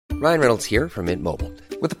Ryan Reynolds here from Mint Mobile.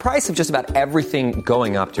 With the price of just about everything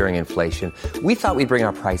going up during inflation, we thought we'd bring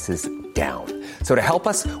our prices down. So to help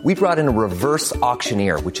us, we brought in a reverse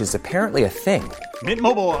auctioneer, which is apparently a thing. Mint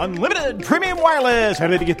Mobile Unlimited Premium Wireless. How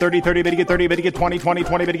to get 30, 30, bit to get 30, bit to get 20, 20,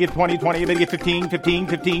 20, bit to get 20, 20, bit to get 15, 15,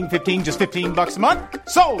 15, 15, just $15 a month?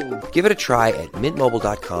 Sold! Give it a try at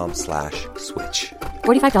mintmobile.com/switch.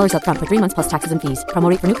 $45 up front for 3 months plus taxes and fees. Promo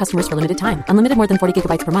rate for new customers for limited time. Unlimited more than 40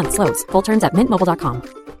 gigabytes per month. Slows full terms at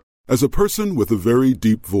mintmobile.com. As a person with a very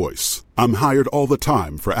deep voice, I'm hired all the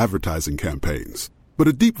time for advertising campaigns. But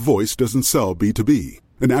a deep voice doesn't sell B2B,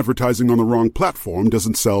 and advertising on the wrong platform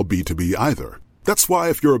doesn't sell B2B either. That's why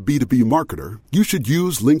if you're a B2B marketer, you should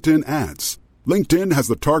use LinkedIn ads. LinkedIn has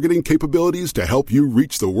the targeting capabilities to help you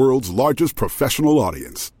reach the world's largest professional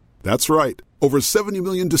audience. That's right, over 70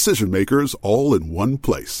 million decision makers all in one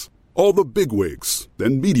place. All the big wigs,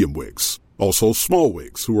 then medium wigs, also small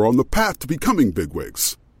wigs who are on the path to becoming big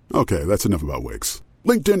wigs. Okay, that's enough about wigs.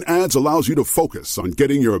 LinkedIn ads allows you to focus on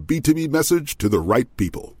getting your B2B message to the right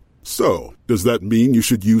people. So, does that mean you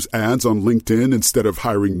should use ads on LinkedIn instead of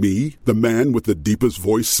hiring me, the man with the deepest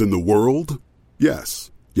voice in the world?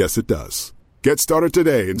 Yes. Yes, it does. Get started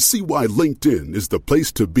today and see why LinkedIn is the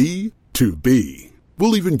place to be to be.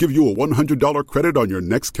 We'll even give you a $100 credit on your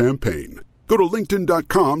next campaign. Go to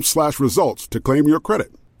linkedin.com/results to claim your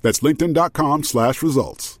credit. That's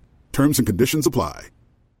linkedin.com/results. Terms and conditions apply.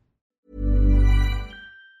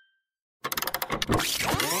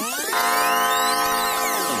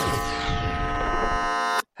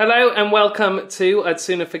 Hello and welcome to I'd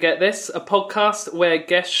Sooner Forget This, a podcast where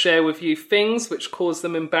guests share with you things which cause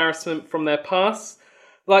them embarrassment from their past.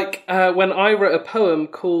 Like when I wrote a poem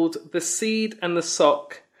called The Seed and the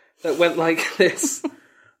Sock that went like this.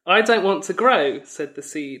 I don't want to grow, said the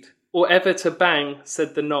seed, or ever to bang,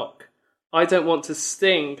 said the knock. I don't want to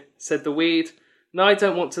sting, said the weed. No, I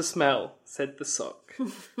don't want to smell, said the sock.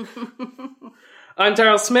 I'm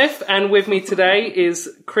Daryl Smith, and with me today is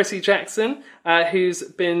Chrissie Jackson, who's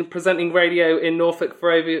been presenting radio in Norfolk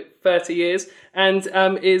for over 30 years, and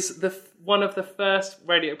is one of the first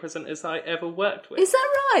radio presenters I ever worked with. Is that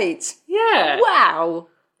right? Yeah. Wow.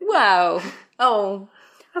 Oh.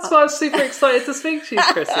 That's why I was super excited to speak to you,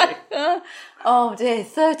 Chrissie. Oh dear,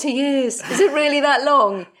 30 years. Is it really that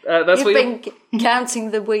long? You've been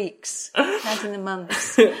counting the weeks, counting the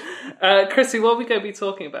months. Chrissie, what are we going to be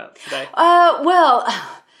talking about today? Well,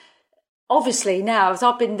 obviously now, as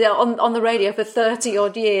I've been on the radio for 30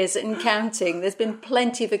 odd years and counting, there's been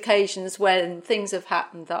plenty of occasions when things have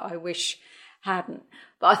happened that I wish hadn't.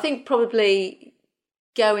 But I think probably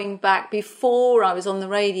going back before I was on the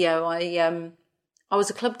radio, I was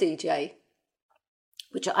a club DJ,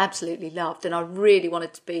 which I absolutely loved, and I really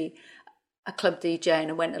wanted to be a club DJ, and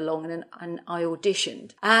I went along and I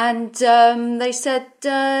auditioned. And they said,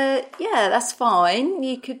 yeah, that's fine,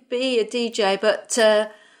 you could be a DJ, but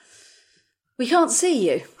we can't see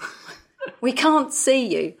you. We can't see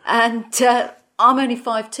you. And I'm only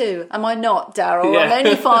 5'2". Am I not, Daryl? Yeah. I'm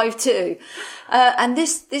only 5'2". And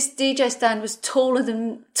this DJ stand was taller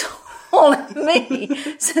than me.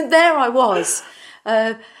 So there I was.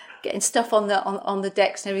 Getting stuff on the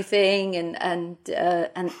decks and everything, and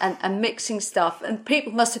mixing stuff, and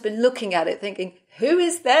people must have been looking at it, thinking, "Who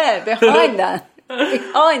is there behind that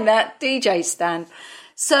DJ stand?"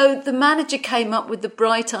 So the manager came up with the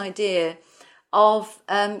bright idea of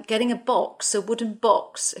getting a wooden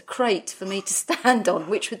box, a crate for me to stand on,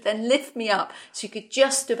 which would then lift me up so you could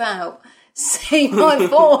just about see my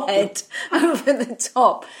forehead over the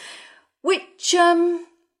top, which.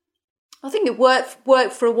 I think it worked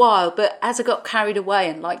for a while, but as I got carried away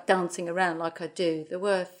and like dancing around like I do, there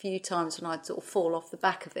were a few times when I'd sort of fall off the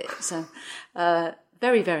back of it. So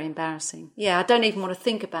very, very embarrassing. Yeah, I don't even want to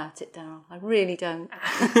think about it, Daryl. I really don't.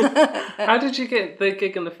 How did you get the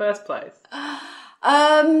gig in the first place?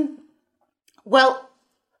 Well,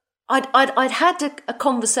 I'd had a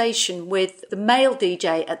conversation with the male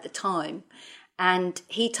DJ at the time, and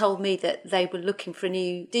he told me that they were looking for a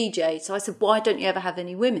new DJ. So I said, why don't you ever have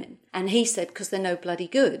any women? And he said, because they're no bloody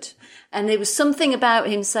good. And there was something about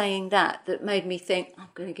him saying that made me think, I'm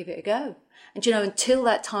going to give it a go. And, until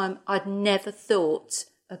that time, I'd never thought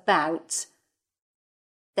about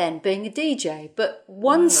then being a DJ. But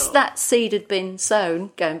once that seed had been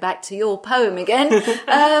sown, going back to your poem again,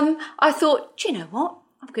 I thought, do you know what?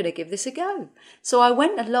 I'm going to give this a go. So I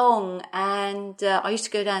went along, and I used to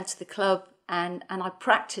go down to the club, and I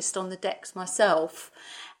practiced on the decks myself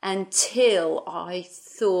until I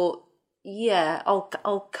thought, yeah,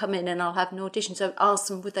 I'll come in and I'll have an audition. So I asked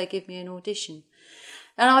them, would they give me an audition?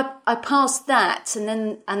 And I passed that,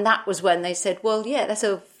 and that was when they said, well, yeah, that's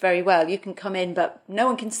all very well. You can come in, but no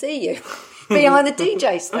one can see you behind the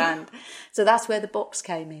DJ stand. So that's where the box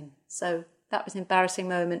came in. So that was an embarrassing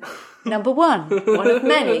moment. Number one of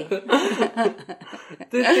many.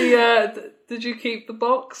 Did you keep the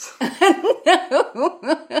box? No.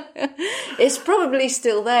 It's probably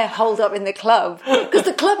still there, holed up in the club. Because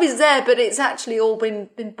the club is there, but it's actually all been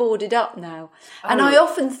boarded up now. And I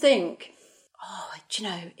often think, do you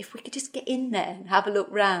know, if we could just get in there and have a look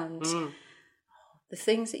round, the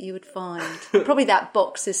things that you would find. Probably that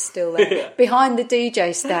box is still there, behind the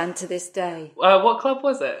DJ stand to this day. What club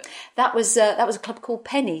was it? That was a club called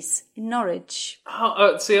Pennies in Norwich.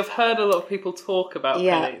 Oh, so I've heard a lot of people talk about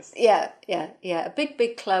Pennies. Yeah. A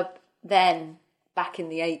big club then, back in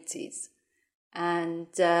the 80s. And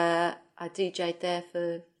I DJ'd there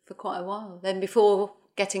for quite a while, then before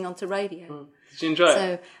getting onto radio. Did you enjoy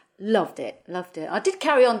it? Loved it. I did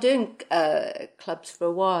carry on doing clubs for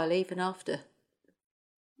a while, even after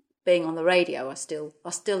being on the radio. I still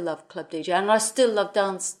love club DJ, and I still love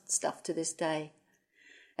dance stuff to this day,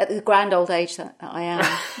 at the grand old age that I am.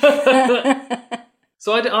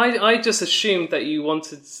 So I just assumed that you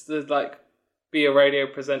wanted to be a radio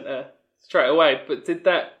presenter straight away, but did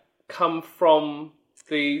that come from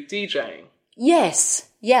the DJing? Yes,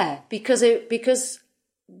 yeah, because I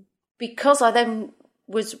then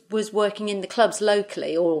was working in the clubs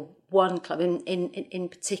locally, or one club in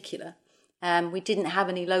particular. We didn't have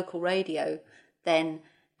any local radio then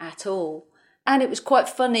at all. And it was quite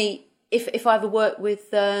funny, if I ever worked with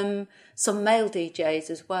some male DJs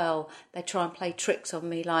as well, they try and play tricks on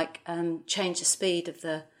me, like change the speed of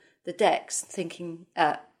the decks, thinking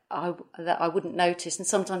that I wouldn't notice, and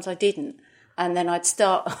sometimes I didn't. And then I'd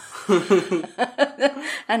start,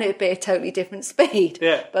 and it'd be a totally different speed.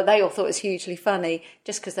 Yeah. But they all thought it was hugely funny,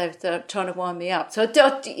 just because they were trying to wind me up. So,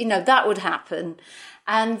 that would happen.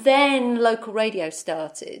 And then local radio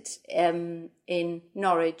started in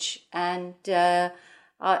Norwich, and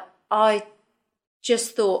I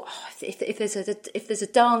just thought, if there's a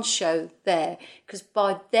dance show there, because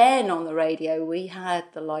by then on the we had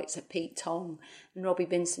the likes of Pete Tong and Robbie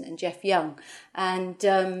Vincent and Jeff Young,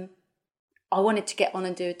 and I wanted to get on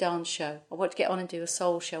and do a dance show. I wanted to get on and do a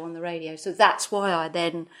soul show on the radio. So that's why I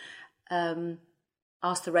then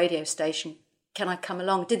asked the radio station, can I come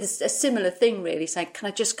along? Did a similar thing, really, saying, can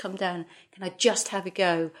I just come down? Can I just have a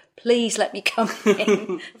go? Please let me come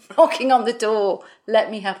in. Knocking on the door,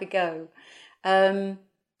 let me have a go. I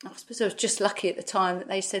suppose I was just lucky at the time that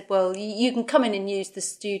they said, well, you can come in and use the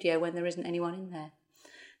studio when there isn't anyone in there.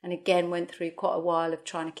 And again, went through quite a while of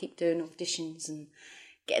trying to keep doing auditions and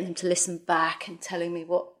getting them to listen back and telling me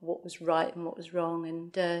what was right and what was wrong,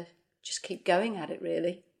 and just keep going at it,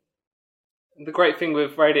 really. The great thing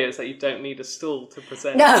with radio is that you don't need a stool to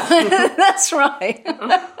present. No, that's right.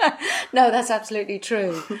 No, that's absolutely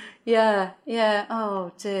true. Yeah.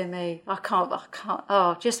 Oh, dear me. I can't.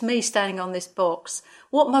 Oh, just me standing on this box.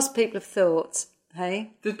 What must people have thought,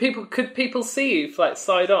 hey? Could people see you,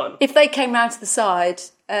 side on? If they came round to the side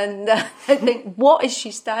and they'd think, what is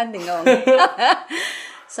she standing on?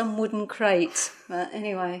 Some wooden crate. But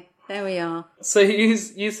anyway, there we are. So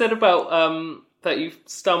you said about that you've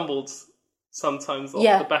stumbled sometimes off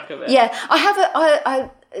the back of it. Yeah, I have.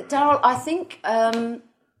 Daryl, I think there's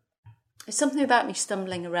something about me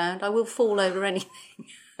stumbling around. I will fall over anything.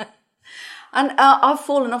 And I've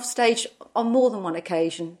fallen off stage on more than one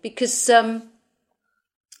occasion, because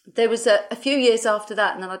there was a few years after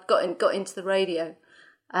that, and then I'd got into the radio.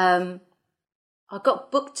 I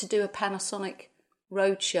got booked to do a Panasonic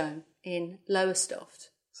roadshow in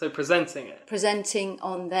Lowestoft. So presenting it? Presenting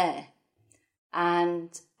on there.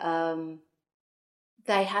 And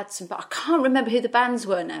they had I can't remember who the bands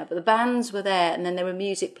were now, but the bands were there, and then there were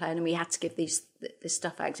music playing, and we had to give this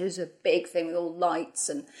stuff out. It was a big thing with all lights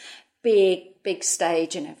and big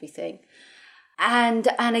stage and everything. And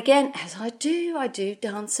again, as I do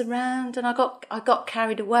dance around, and I got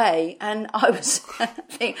carried away, and I was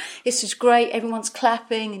thinking, this is great, everyone's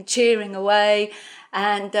clapping and cheering away,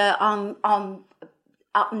 and I'm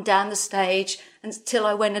up and down the stage until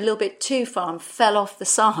I went a little bit too far and fell off the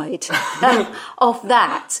side of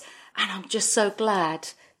that. And I'm just so glad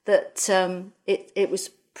that it was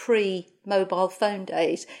pre-mobile phone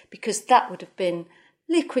days, because that would have been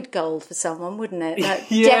liquid gold for someone, wouldn't it? That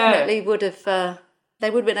definitely would have. They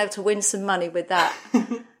would have been able to win some money with that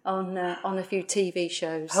on a few TV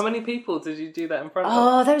shows. How many people did you do that in front of?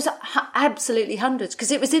 Oh, there was absolutely hundreds,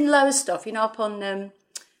 because it was in Lowestoft, up on near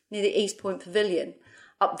the East Point Pavilion,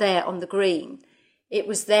 up there on the green. It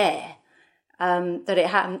was there. that it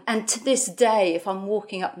happened. And to this day, if I'm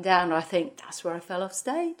walking up and down, I think, that's where I fell off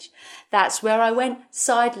stage. That's where I went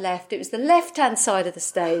side left. It was the left-hand side of the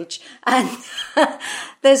stage. And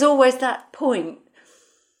there's always that point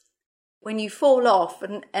when you fall off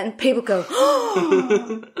and people go,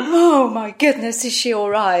 oh my goodness, is she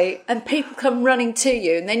all right? And people come running to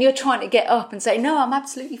you, and then you're trying to get up and say, no, I'm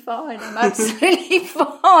absolutely fine. I'm absolutely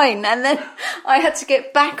fine. And then I had to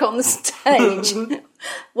get back on the stage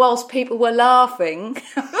whilst people were laughing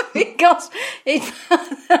because it,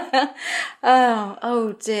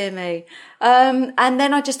 oh dear me. And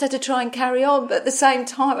then I just had to try and carry on. But at the same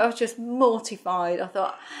time, I was just mortified. I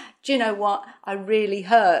thought, do you know what? I really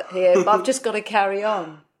hurt here, but I've just got to carry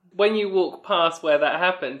on. When you walk past where that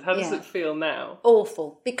happened, how does it feel now?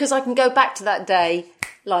 Awful, because I can go back to that day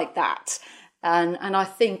like that. And I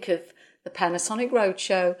think of the Panasonic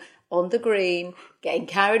Roadshow on the green, getting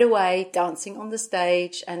carried away, dancing on the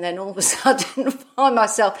stage, and then all of a sudden find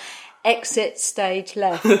myself exit stage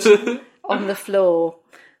left on the floor.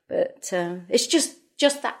 But it's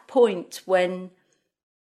just that point when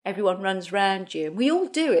everyone runs round you. We all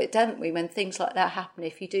do it, don't we, when things like that happen.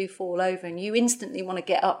 If you do fall over and you instantly want to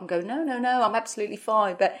get up and go, no, I'm absolutely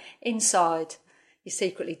fine. But inside, you're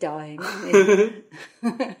secretly dying. So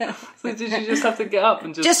did you just have to get up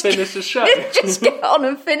and just finish the show? Just get on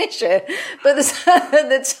and finish it. But at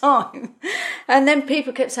the time. And then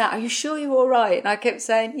people kept saying, are you sure you're all right? And I kept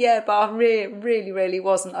saying, yeah, but I really, really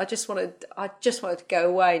wasn't. I just wanted to go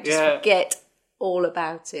away and just forget all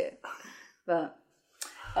about it. But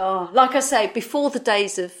like I say, before the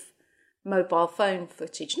days of mobile phone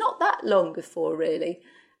footage, not that long before really,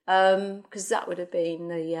 because that would have been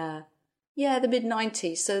the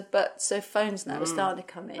mid-90s. So phones now are starting to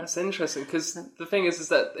come in. That's interesting, because the thing is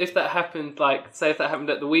that if that happened, like say if that happened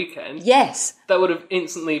at the weekend, yes, that would have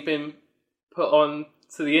instantly been put on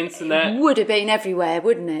to the internet. It would have been everywhere,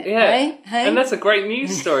 wouldn't it? Yeah, hey? And that's a great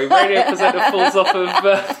news story. Radio presenter falls off of.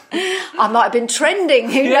 I might have been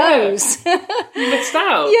trending. Who knows? You missed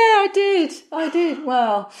out. Yeah, I did.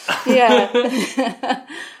 Well, yeah.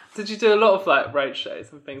 Did you do a lot of like road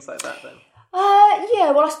shows and things like that then?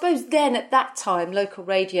 Yeah. Well, I suppose then at that time, local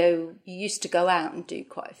radio, you used to go out and do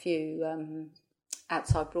quite a few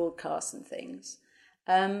outside broadcasts and things.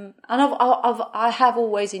 And I have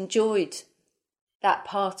always enjoyed that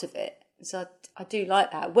part of it. So I do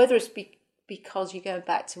like that. Whether it's because you're going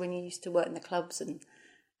back to when you used to work in the clubs and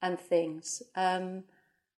things. I've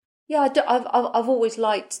always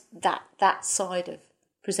liked that side of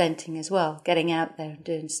presenting as well, getting out there and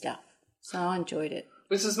doing stuff. So I enjoyed it.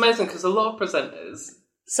 Which is amazing, because a lot of presenters...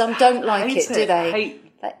 Some don't like it, do they?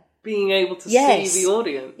 Hate being able to see the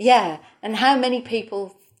audience. Yeah, and how many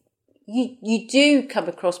people... You do come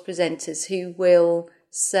across presenters who will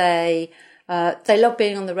say... they love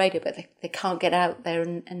being on the radio, but they can't get out there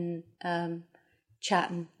and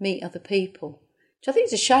chat and meet other people. Which I think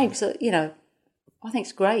is a shame, because, I think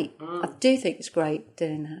it's great. I do think it's great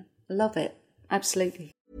doing that. I love it.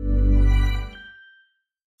 Absolutely.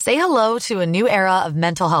 Say hello to a new era of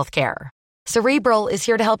mental health care. Cerebral is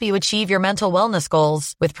here to help you achieve your mental wellness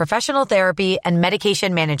goals with professional therapy and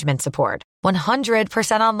medication management support.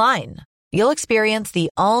 100% online. You'll experience the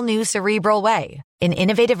all-new Cerebral Way, an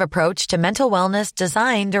innovative approach to mental wellness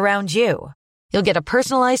designed around you. You'll get a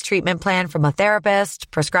personalized treatment plan from a therapist,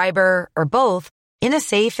 prescriber, or both in a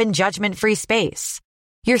safe and judgment-free space.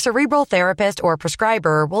 Your Cerebral therapist or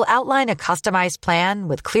prescriber will outline a customized plan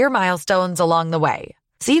with clear milestones along the way,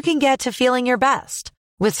 so you can get to feeling your best.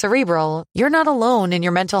 With Cerebral, you're not alone in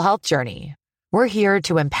your mental health journey. We're here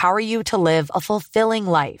to empower you to live a fulfilling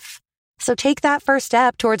life. So take that first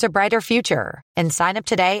step towards a brighter future and sign up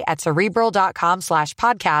today at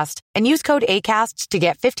Cerebral.com/podcast and use code ACAST to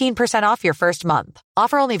get 15% off your first month.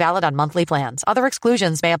 Offer only valid on monthly plans. Other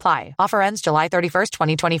exclusions may apply. Offer ends July 31st,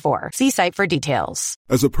 2024. See site for details.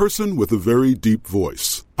 As a person with a very deep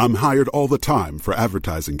voice, I'm hired all the time for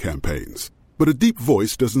advertising campaigns. But a deep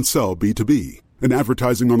voice doesn't sell B2B, and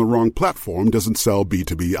advertising on the wrong platform doesn't sell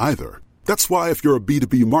B2B either. That's why if you're a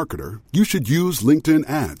B2B marketer, you should use LinkedIn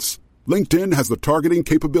ads. LinkedIn has the targeting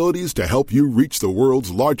capabilities to help you reach the world's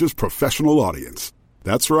largest professional audience.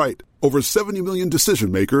 That's right, over 70 million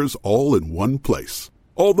decision makers all in one place.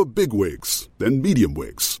 All the big wigs, then medium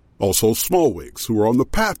wigs, also small wigs who are on the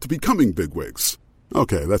path to becoming big wigs.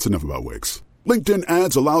 Okay, that's enough about wigs. LinkedIn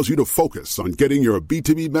ads allows you to focus on getting your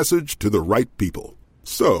B2B message to the right people.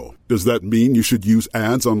 So, does that mean you should use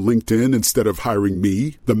ads on LinkedIn instead of hiring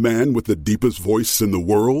me, the man with the deepest voice in the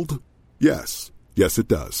world? Yes, it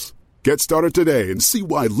does. Get started today and see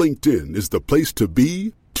why LinkedIn is the place to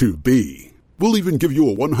be to be. We'll even give you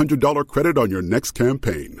a $100 credit on your next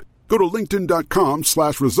campaign. Go to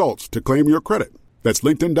linkedin.com/results to claim your credit. That's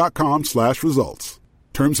linkedin.com/results.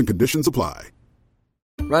 Terms and conditions apply.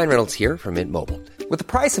 Ryan Reynolds here from Mint Mobile. With the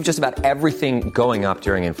price of just about everything going up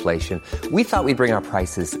during inflation, we thought we'd bring our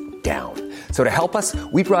prices down. So to help us,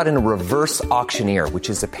 we brought in a reverse auctioneer,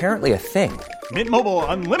 which is apparently a thing. Mint Mobile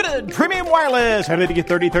Unlimited Premium Wireless. How to get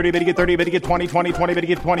 30, 30, bit to get 30, bit to get 20, 20, 20, bit to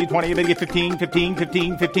get 20, 20, bit to get 15, 15,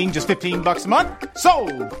 15, 15, just $15 a month?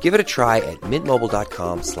 Sold! Give it a try at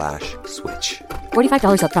mintmobile.com/switch.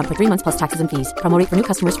 $45 up front for 3 months plus taxes and fees. Promo rate for new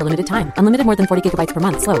customers for limited time. Unlimited more than 40 gigabytes per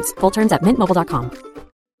month. Slows full terms at mintmobile.com.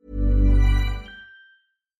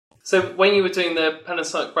 So when you were doing the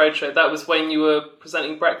Panasonic Roadshow, that was when you were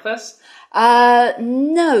presenting breakfast?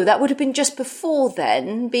 No, that would have been just before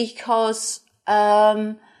then, because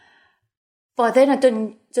by then I'd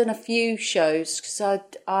done a few shows, because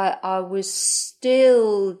I was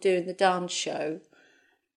still doing the dance show,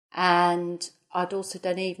 and I'd also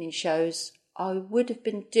done evening shows. I was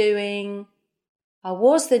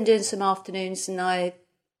then doing some afternoons, and I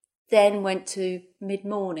then went to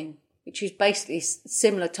mid-morning, which is basically a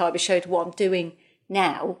similar type of show to what I'm doing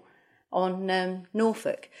now on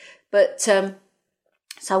Norfolk. But so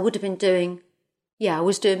I would have been doing, I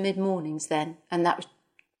was doing mid-mornings then, and that was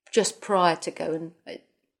just prior to going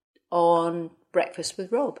on Breakfast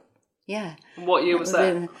with Rob. Yeah. And what year was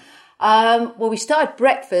that? Well, we started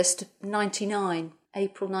Breakfast 99,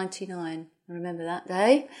 April 99. I remember that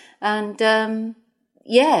day. And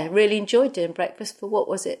really enjoyed doing Breakfast for, what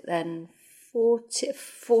was it then,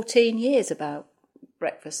 14 years about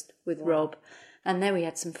Breakfast with Rob. And then we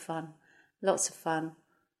had some fun, lots of fun.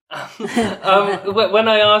 When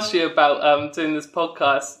I asked you about doing this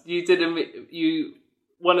podcast,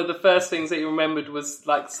 one of the first things that you remembered was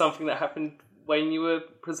like something that happened when you were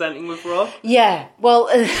presenting with Rob. Yeah, well,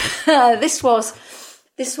 this was.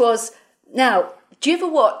 Now, do you ever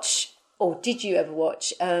watch, or did you ever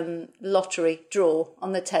watch Lottery Draw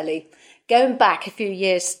on the telly? Going back a few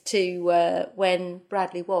years to when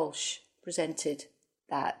Bradley Walsh presented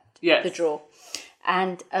that, yes. The draw,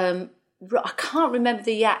 and. I can't remember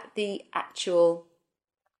the actual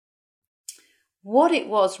what it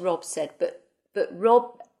was Rob said, but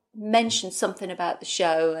Rob mentioned something about the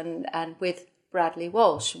show and with Bradley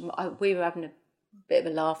Walsh. We were having a bit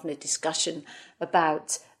of a laugh and a discussion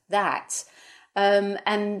about that,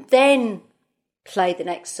 and then play the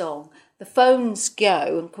next song. The phones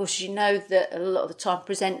go, and of course you know that a lot of the time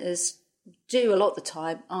presenters do a lot of the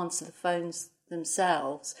time answer the phones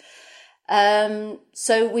themselves.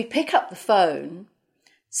 So we pick up the phone,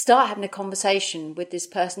 start having a conversation with this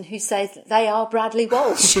person who says that they are Bradley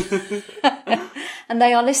Walsh and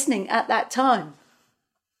they are listening at that time.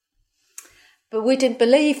 But we didn't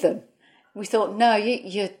believe them. We thought, no,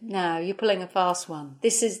 you're pulling a fast one.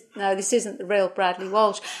 This isn't the real Bradley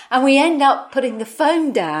Walsh. And we end up putting the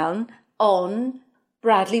phone down on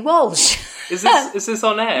Bradley Walsh. Is this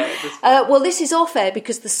on air? Well, this is off air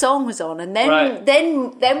because the song was on, and then right.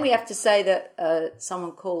 then we have to say that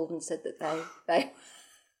someone called and said that they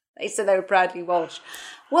said they were Bradley Walsh.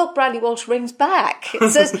 Well, Bradley Walsh rings back.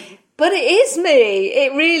 It says, "But it is me.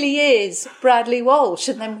 It really is Bradley Walsh."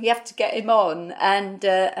 And then we have to get him on and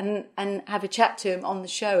have a chat to him on the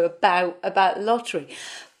show about the lottery.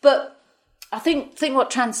 But I think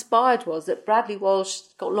what transpired was that Bradley Walsh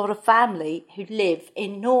got a lot of family who live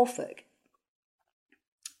in Norfolk.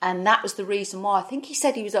 And that was the reason why. I think he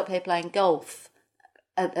said he was up here playing golf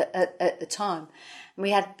at the time. And we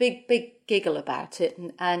had a big giggle about it.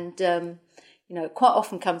 And quite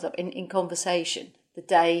often comes up in conversation the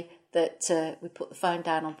day that we put the phone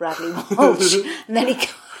down on Bradley Walsh. And then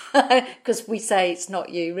because we say it's not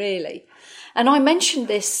you, really. And I mentioned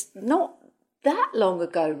this not that long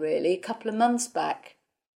ago, really, a couple of months back.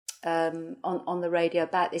 On the radio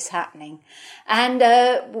about this happening, and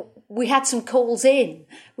we had some calls in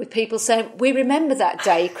with people saying, "We remember that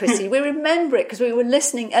day, Chrissie. We remember it because we were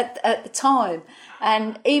listening at the time."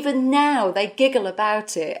 And even now, they giggle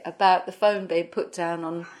about it, about the phone being put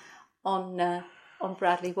down on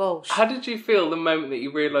Bradley Walsh. How did you feel the moment that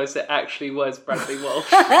you realised it actually was Bradley Walsh?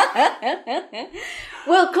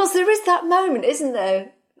 Well, because there is that moment, isn't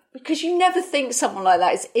there? Because you never think someone like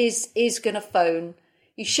that is going to phone.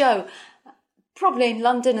 You show, probably in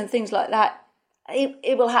London and things like that,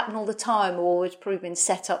 it will happen all the time, or it's probably been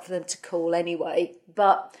set up for them to call anyway.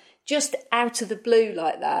 But just out of the blue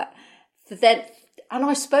like that, and I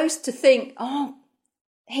was supposed to think, oh,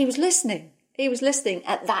 he was listening. He was listening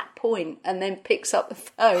at that point, and then picks up the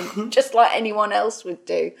phone just like anyone else would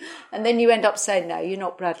do. And then you end up saying, no, you're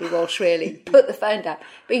not Bradley Walsh, really. Put the phone down.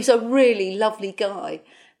 But he's a really lovely guy.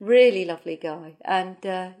 And,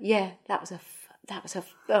 that was a that was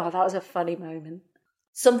a funny moment.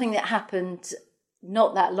 Something that happened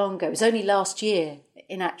not that long ago. It was only last year,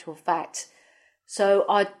 in actual fact. So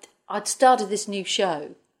I'd started this new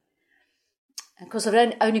show. And of course,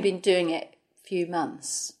 I've only been doing it a few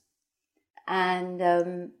months. And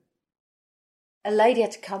a lady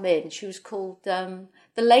had to come in. She was called the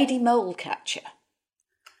Lady Mole Catcher.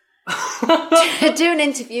 To do an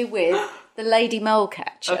interview with the Lady Mole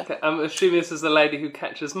Catcher. Okay, I'm assuming this is the lady who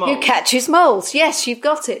catches moles. Who catches moles. Yes, you've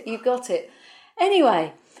got it.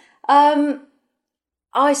 Anyway,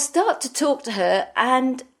 I start to talk to her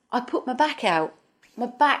and I put my back out. My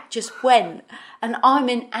back just went and I'm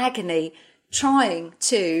in agony trying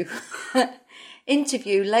to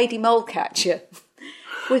interview Lady Mole Catcher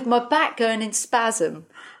with my back going in spasm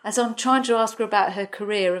as I'm trying to ask her about her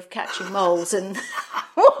career of catching moles and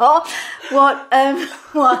what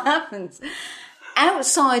happens.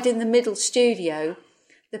 Outside in the middle studio,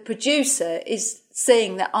 the producer is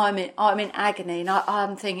seeing that I'm in agony, and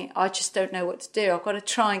I'm thinking, I just don't know what to do. I've got to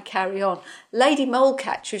try and carry on. Lady Mole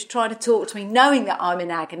Catcher is trying to talk to me, knowing that I'm in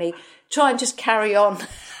agony. Try and just carry on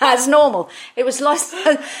as normal. It was like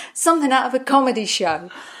something out of a comedy show.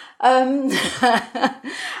 And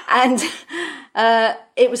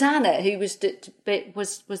it was Anna who was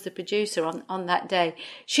the producer on that day.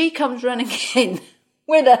 She comes running in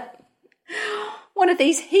with one of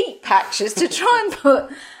these heat patches to try and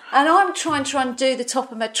put, and I'm trying to undo the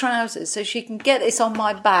top of my trousers so she can get this on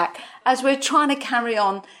my back as we're trying to carry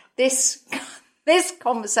on this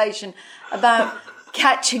conversation about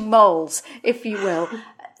catching moles, if you will.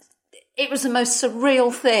 It was the most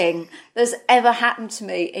surreal thing that's ever happened to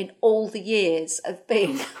me in all the years of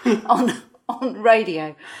being on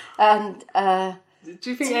radio. And do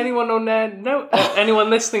you think anyone on there anyone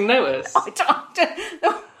listening noticed?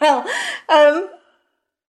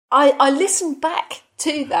 I listened back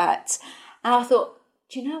to that and I thought,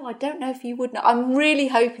 do you know, I don't know if you would know. I'm really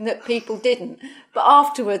hoping that people didn't. But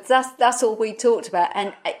afterwards, that's all we talked about.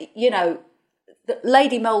 And, you know, the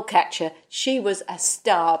Lady Mole Catcher, she was a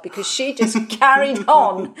star because she just carried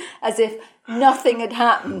on as if nothing had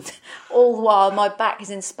happened. All the while, my back is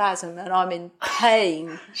in spasm and I'm in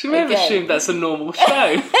pain. She may have assumed that's a normal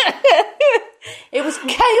show. It was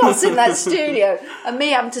chaos in that studio and me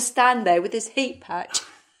having to stand there with this heat patch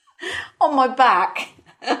on my back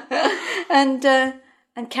and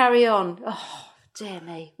carry on. Oh, dear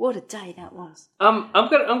me, what a day that was. I'm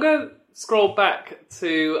gonna scroll back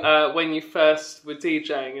to when you first were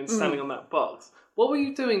DJing and standing on that box. What were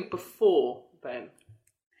you doing before then?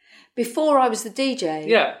 Before I was the DJ?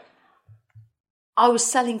 Yeah. I was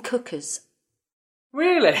selling cookers.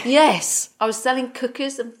 Really? Yes, I was selling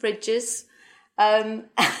cookers and fridges,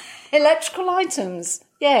 electrical items.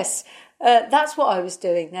 Yes, that's what I was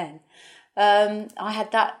doing then. I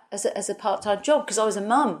had that as a part-time job because I was a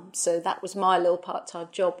mum, so that was my little part-time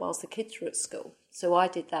job whilst the kids were at school. So I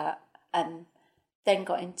did that and then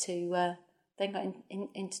got into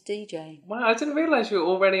DJing. Wow, I didn't realise you were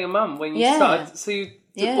already a mum when you started. So you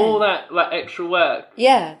did all that like extra work.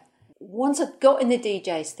 Yeah. Once I got in the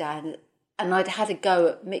DJ stand and I'd had a go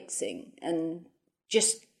at mixing and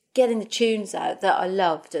just getting the tunes out that I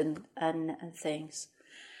loved and things,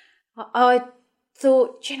 I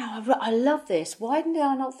thought, you know, I love this. Why did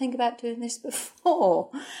I not think about doing this before?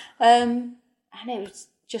 And it was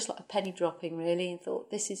just like a penny dropping, really, and thought,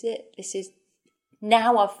 this is it. This is,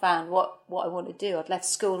 now I've found what I want to do. I'd left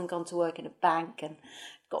school and gone to work in a bank and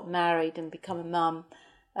got married and become a mum.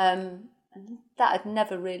 And that had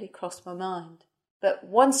never really crossed my mind. But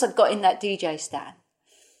once I got in that DJ stand,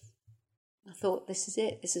 I thought, this is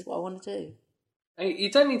it. This is what I want to do. You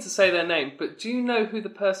don't need to say their name, but do you know who the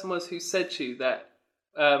person was who said to you that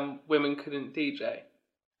women couldn't DJ?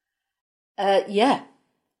 Yeah.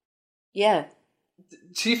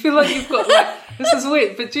 Do you feel like you've got, like, this is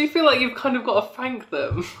weird, but do you feel like you've kind of got to thank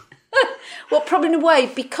them? Well, probably in a way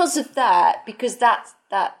because of that, because that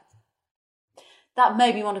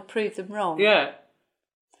made me want to prove them wrong. Yeah.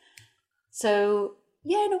 So,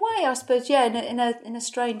 yeah, in a way, I suppose, yeah, in a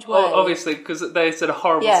strange way. Oh, obviously, because they said a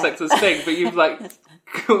horrible sexist thing, but you've, like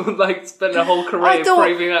spent a whole career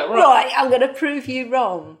proving that wrong. Right, I'm going to prove you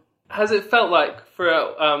wrong. Has it felt like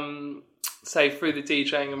throughout, say, through the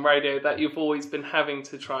DJing and radio, that you've always been having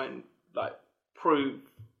to try and, like, prove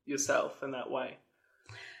yourself in that way?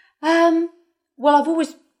 Well,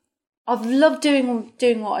 I've loved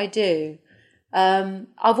doing what I do.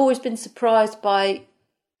 I've always been surprised by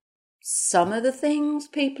some of the things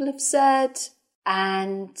people have said,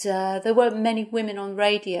 and there weren't many women on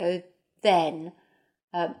radio then.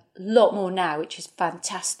 A lot more now, which is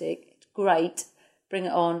fantastic. It's great. Bring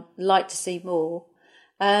it on. Like to see more.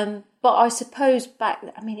 But I suppose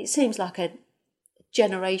it seems like a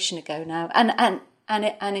generation ago now,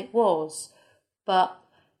 and it was, but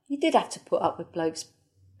you did have to put up with blokes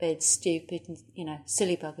being stupid and,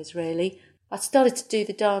 silly buggers, really. I started to do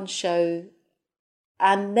the dance show,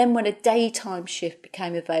 and then when a daytime shift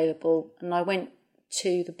became available, and I went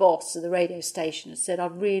to the boss of the radio station and said,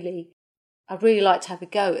 I'd really like to have a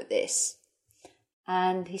go at this.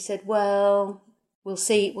 And he said, well, we'll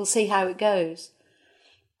see how it goes.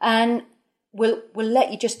 And we'll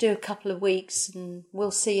let you just do a couple of weeks, and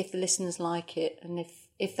we'll see if the listeners like it. And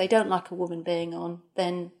if they don't like a woman being on,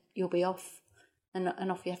 then you'll be off. And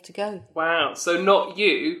off you have to go. Wow. So not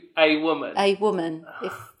you, a woman. A woman,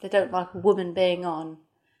 if they don't like a woman being on.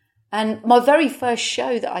 And my very first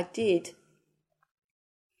show that I did,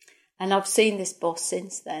 and I've seen this boss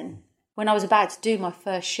since then, when I was about to do my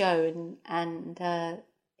first show, and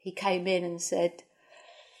he came in and said,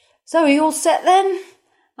 so are you all set then?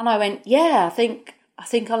 And I went, yeah, I think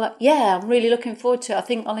I'm really looking forward to it. I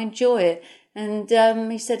think I'll enjoy it. And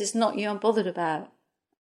he said, it's not you I'm bothered about.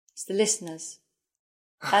 It's the listeners.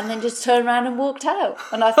 And then just turned around and walked out.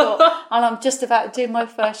 And I thought, and I'm just about to do my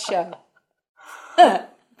first show.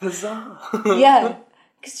 Bizarre. Yeah.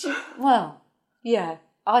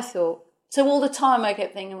 I thought. So all the time I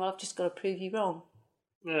kept thinking, well, I've just got to prove you wrong.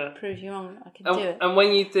 Yeah. Prove you wrong, I can do it. And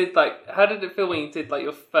when you did, how did it feel when you did,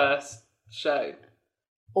 your first show?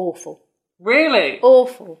 Awful. Really?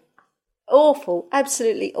 Awful. Awful.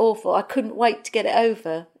 Absolutely awful. I couldn't wait to get it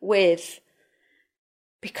over with...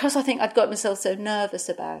 Because I think I'd got myself so nervous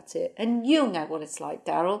about it. And you'll know what it's like,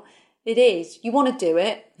 Daryl. It is. You want to do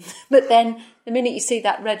it. But then the minute you see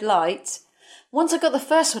that red light, once I got the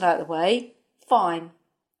first one out of the way, fine.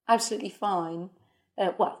 Absolutely fine.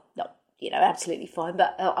 Absolutely fine.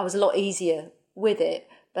 But I was a lot easier with it.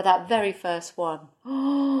 But that very first one,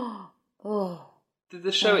 Did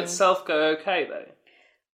the show itself go okay, though?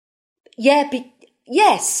 Yeah,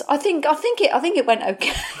 yes, I think it went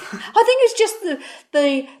okay. I think it's just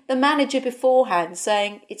the manager beforehand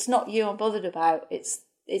saying it's not you I'm bothered about, it's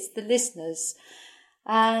the listeners,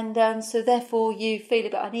 and so therefore you feel a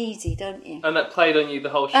bit uneasy, don't you? And that played on you the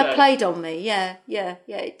whole show. That played on me, yeah,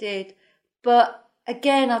 it did. But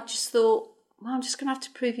again, I just thought, well, I'm just going to have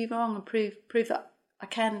to prove you wrong and prove that I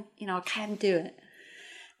can do it,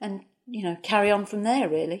 and carry on from there.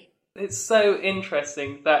 Really, it's so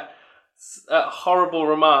interesting that. A horrible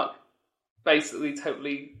remark basically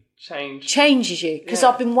totally changes you, because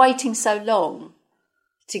I've been waiting so long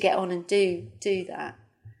to get on and do that.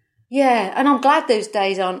 Yeah, and I'm glad those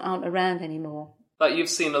days aren't around anymore. You've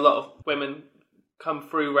seen a lot of women come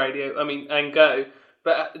through radio, and go,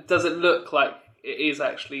 but does it look like it is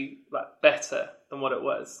actually better than what it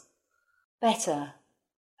was? Better.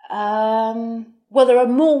 Well, there are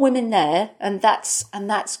more women there, and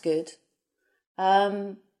that's good.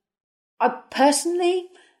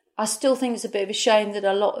 I still think it's a bit of a shame that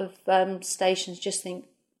a lot of stations just think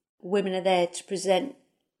women are there to present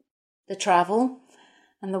the travel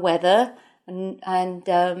and the weather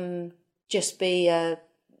and just be a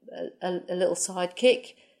little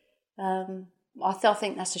sidekick. I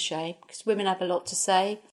think that's a shame, because women have a lot to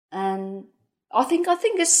say, and I think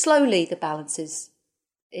as slowly the balance is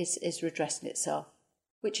redressing itself,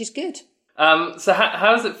 which is good. So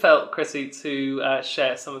how has it felt, Chrissie, to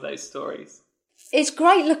share some of those stories? It's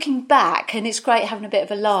great looking back, and it's great having a bit of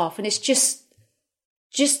a laugh, and it's just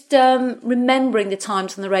remembering the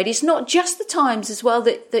times on the radio. It's not just the times as well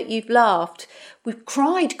that you've laughed. We've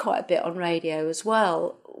cried quite a bit on radio as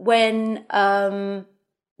well. When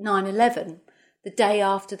 9/11, the day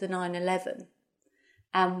after the 9/11,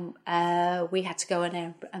 and we had to go on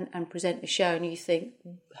air and present the show, and you think,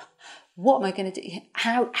 what am I going to do?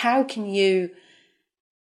 How can you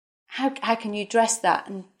address that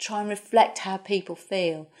and try and reflect how people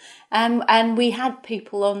feel? And we had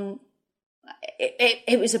people on.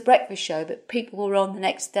 It was a breakfast show, but people were on the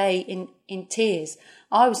next day in tears.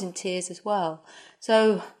 I was in tears as well.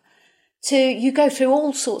 So you go through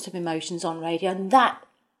all sorts of emotions on radio, and that,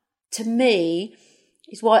 to me,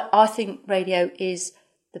 is why I think radio is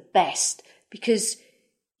the best, because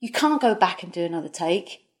you can't go back and do another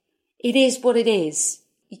take. It is what it is.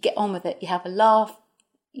 You get on with it. You have a laugh,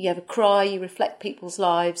 you have a cry, you reflect people's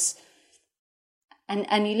lives,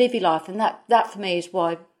 and you live your life. And that for me is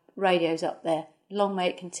why radio's up there. Long may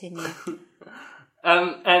it continue.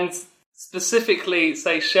 And specifically,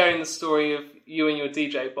 say, sharing the story of you and your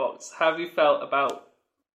DJ box, how have you felt about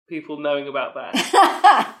people knowing about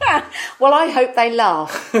that? Well, I hope they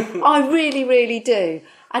laugh. I really, really do.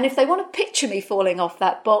 And if they want to picture me falling off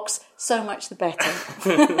that box, so much the better.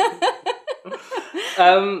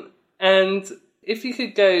 And If you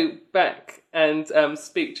could go back and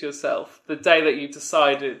speak to yourself the day that you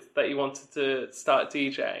decided that you wanted to start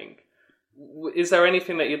DJing, is there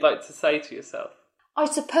anything that you'd like to say to yourself? I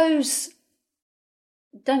suppose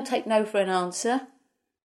don't take no for an answer.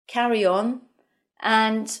 Carry on.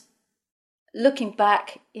 And looking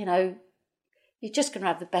back, you know, you're just going to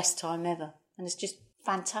have the best time ever. And it's just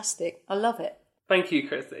fantastic. I love it. Thank you,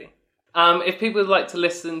 Chrissie. If people would like to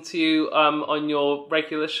listen to you on your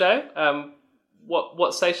regular show,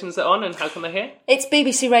 what station is it on and how can they hear? It's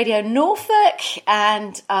BBC Radio Norfolk,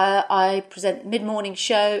 and I present the mid-morning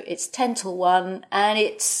show. It's 10 till 1, and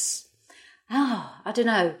it's, I don't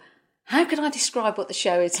know. How can I describe what the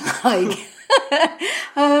show is like?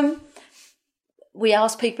 We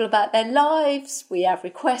ask people about their lives. We have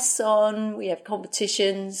requests on. We have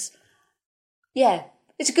competitions. Yeah,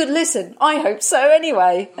 it's a good listen. I hope so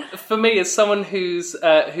anyway. For me, as someone who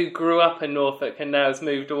grew up in Norfolk and now has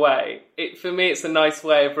moved away, for me it's a nice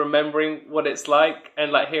way of remembering what it's like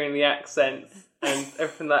and like hearing the accents and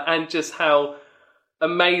everything like, and just how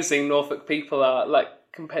amazing Norfolk people are. Like,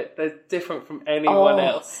 they're different from anyone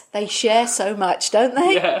else. They share so much, don't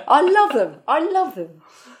they? Yeah. I love them.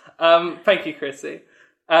 Thank you, Chrissie.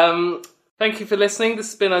 Thank you for listening. This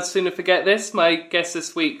has been I'd Sooner Forget This. My guest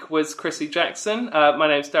this week was Chrissie Jackson. My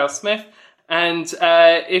name's Daryl Smith. And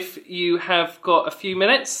if you have got a few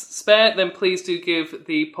minutes spare, then please do give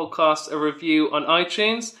the podcast a review on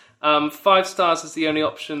iTunes. 5 stars is the only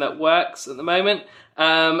option that works at the moment.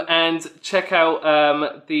 And check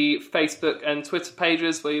out the Facebook and Twitter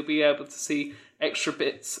pages where you'll be able to see extra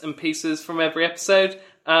bits and pieces from every episode.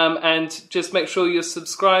 And just make sure you're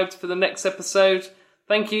subscribed for the next episode.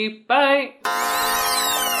 Thank you. Bye.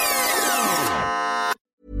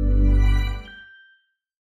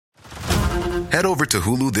 Head over to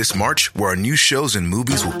Hulu this March, where our new shows and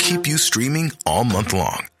movies will keep you streaming all month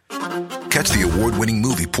long. Catch the award-winning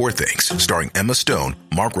movie Poor Things, starring Emma Stone,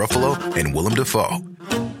 Mark Ruffalo, and Willem Dafoe.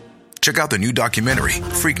 Check out the new documentary,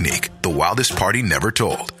 Freaknik, The Wildest Party Never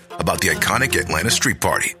Told, about the iconic Atlanta Street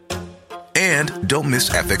Party. And don't miss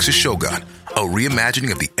FX's Shogun, a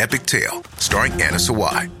reimagining of the epic tale starring Anna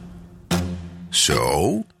Sawai.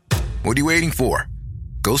 So, what are you waiting for?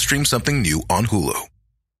 Go stream something new on Hulu.